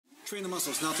Train the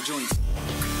muscles, not the joints.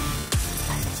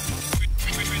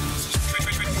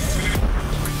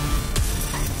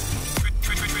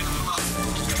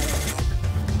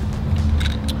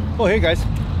 Oh, hey guys.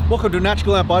 Welcome to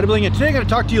Natural Gallant Bodybuilding, and today I'm going to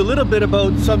talk to you a little bit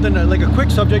about something like a quick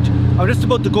subject. I'm just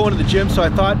about to go into the gym, so I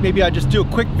thought maybe I'd just do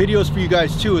quick videos for you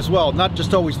guys too as well, not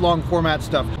just always long format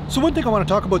stuff. So one thing I want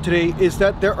to talk about today is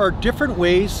that there are different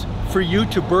ways for you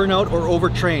to burn out or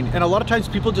overtrain, and a lot of times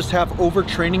people just have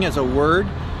overtraining as a word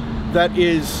that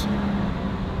is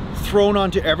thrown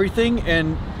onto everything,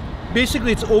 and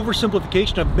basically it's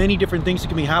oversimplification of many different things that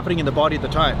can be happening in the body at the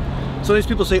time. So these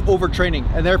people say overtraining,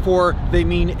 and therefore they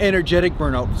mean energetic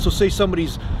burnout. So say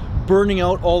somebody's burning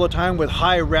out all the time with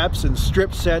high reps and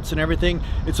strip sets and everything,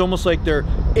 it's almost like their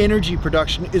energy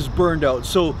production is burned out.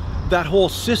 So that whole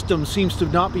system seems to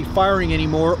not be firing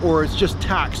anymore, or it's just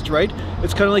taxed, right?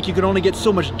 It's kind of like you can only get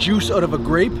so much juice out of a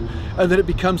grape and then it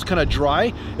becomes kind of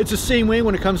dry. It's the same way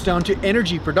when it comes down to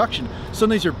energy production.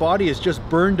 Sometimes your body is just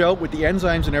burned out with the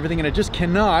enzymes and everything, and it just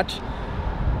cannot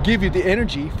give you the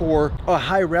energy for a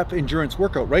high rep endurance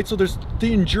workout, right? So there's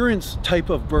the endurance type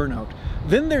of burnout.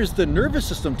 Then there's the nervous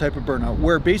system type of burnout,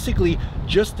 where basically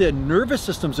just the nervous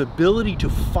system's ability to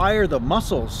fire the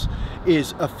muscles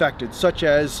is affected, such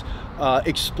as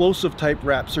explosive type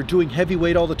reps, or doing heavy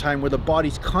weight all the time where the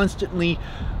body's constantly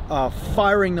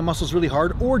firing the muscles really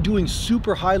hard, or doing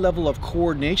super high level of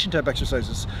coordination type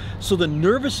exercises. So the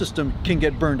nervous system can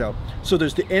get burned out. So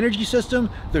there's the energy system,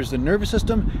 there's the nervous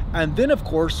system, and then of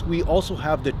course we also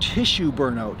have the tissue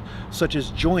burnout, such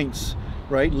as joints,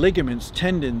 right? Ligaments,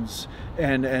 tendons,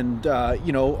 and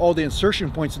you know, all the insertion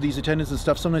points of these tendons and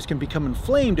stuff sometimes can become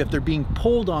inflamed if they're being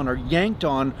pulled on or yanked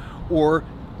on, or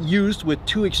used with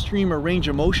too extreme a range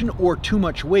of motion or too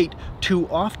much weight too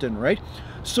often, right?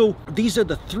 So these are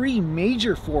the three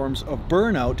major forms of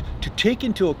burnout to take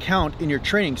into account in your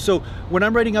training. So when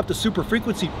I'm writing up the super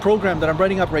frequency program that I'm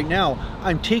writing up right now,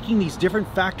 I'm taking these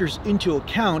different factors into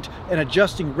account and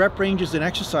adjusting rep ranges and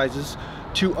exercises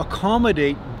to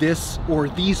accommodate this or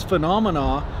these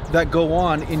phenomena that go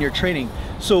on in your training.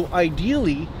 So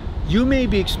ideally, you may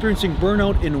be experiencing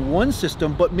burnout in one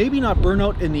system, but maybe not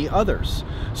burnout in the others.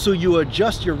 So you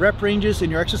adjust your rep ranges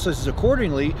and your exercises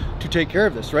accordingly to take care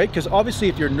of this, right? Because obviously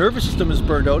if your nervous system is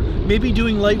burned out, maybe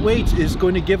doing light weights is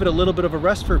going to give it a little bit of a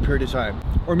rest for a period of time.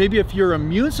 Or maybe if your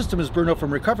immune system is burned out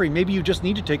from recovery, maybe you just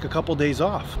need to take a couple days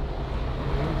off.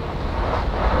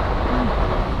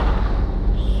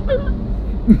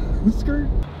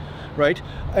 Right?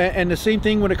 And the same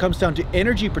thing when it comes down to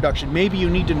energy production. Maybe you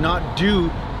need to not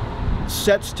do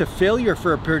sets to failure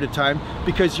for a period of time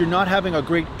because you're not having a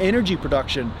great energy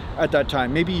production at that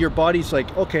time. Maybe your body's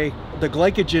like, okay, the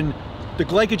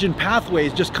glycogen pathway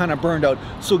is just kind of burned out,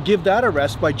 so give that a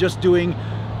rest by just doing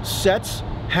sets,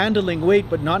 handling weight,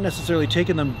 but not necessarily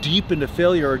taking them deep into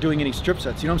failure or doing any strip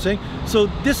sets. You know what I'm saying? So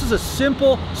this is a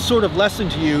simple sort of lesson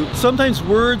to you. Sometimes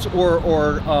words or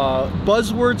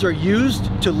buzzwords are used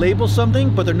to label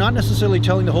something, but they're not necessarily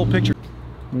telling the whole picture.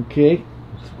 Okay,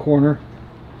 corner.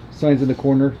 Signs in the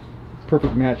corner,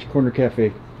 perfect match, corner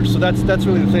cafe. So that's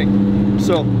really the thing.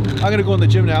 So I'm gonna go in the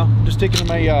gym now. I'm just taking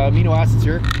my amino acids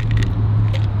here.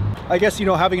 I guess, you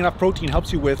know, having enough protein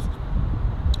helps you with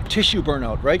tissue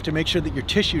burnout, right? To make sure that your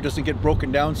tissue doesn't get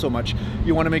broken down so much.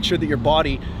 You want to make sure that your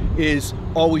body is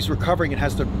always recovering and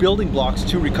has the building blocks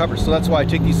to recover. So that's why I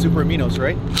take these super aminos,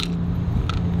 right?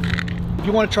 If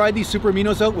you want to try these super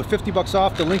aminos out with 50 bucks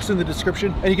off, the link's in the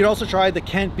description. And you can also try the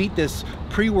Can't Beat This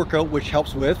pre-workout, which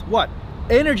helps with what?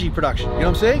 Energy production, you know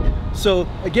what I'm saying? So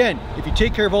again, if you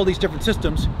take care of all these different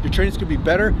systems, your training's gonna be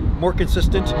better, more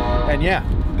consistent, and yeah,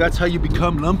 that's how you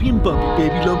become lumpy and bumpy,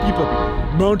 baby, lumpy and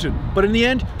bumpy, mountain. But in the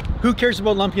end, who cares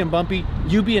about lumpy and bumpy?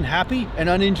 You being happy and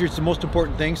uninjured is the most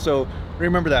important thing, so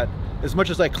remember that. As much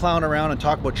as I clown around and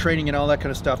talk about training and all that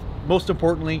kind of stuff, most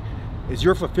importantly, is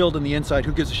you're fulfilled in the inside.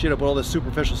 Who gives a shit about all this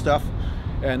superficial stuff?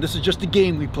 And this is just a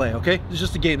game we play, okay? This is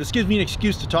just a game. This gives me an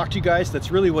excuse to talk to you guys.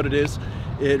 That's really what it is.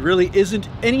 It really isn't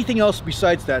anything else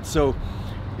besides that. So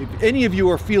if any of you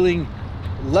are feeling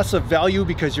less of value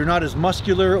because you're not as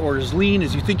muscular or as lean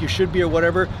as you think you should be or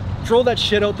whatever, throw that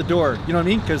shit out the door. You know what I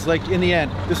mean? Because like in the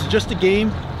end, this is just a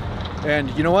game. And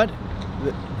you know what?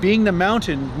 Being the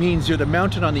mountain means you're the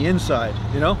mountain on the inside,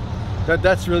 you know?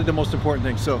 That's really the most important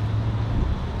thing. So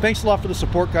thanks a lot for the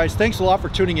support, guys. Thanks a lot for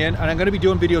tuning in. And I'm going to be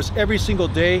doing videos every single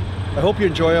day. I hope you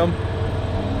enjoy them.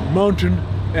 Mountain.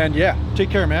 And yeah, take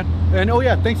care, man. And oh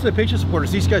yeah, thanks to the Patreon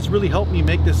supporters. These guys really help me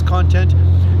make this content.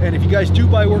 And if you guys do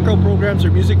buy workout programs or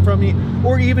music from me,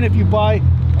 or even if you buy,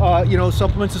 you know,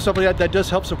 supplements and stuff like that, that does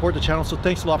help support the channel. So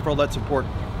thanks a lot for all that support.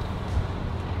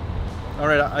 All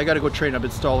right, I got to go train. I've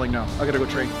been stalling now. I got to go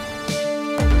train.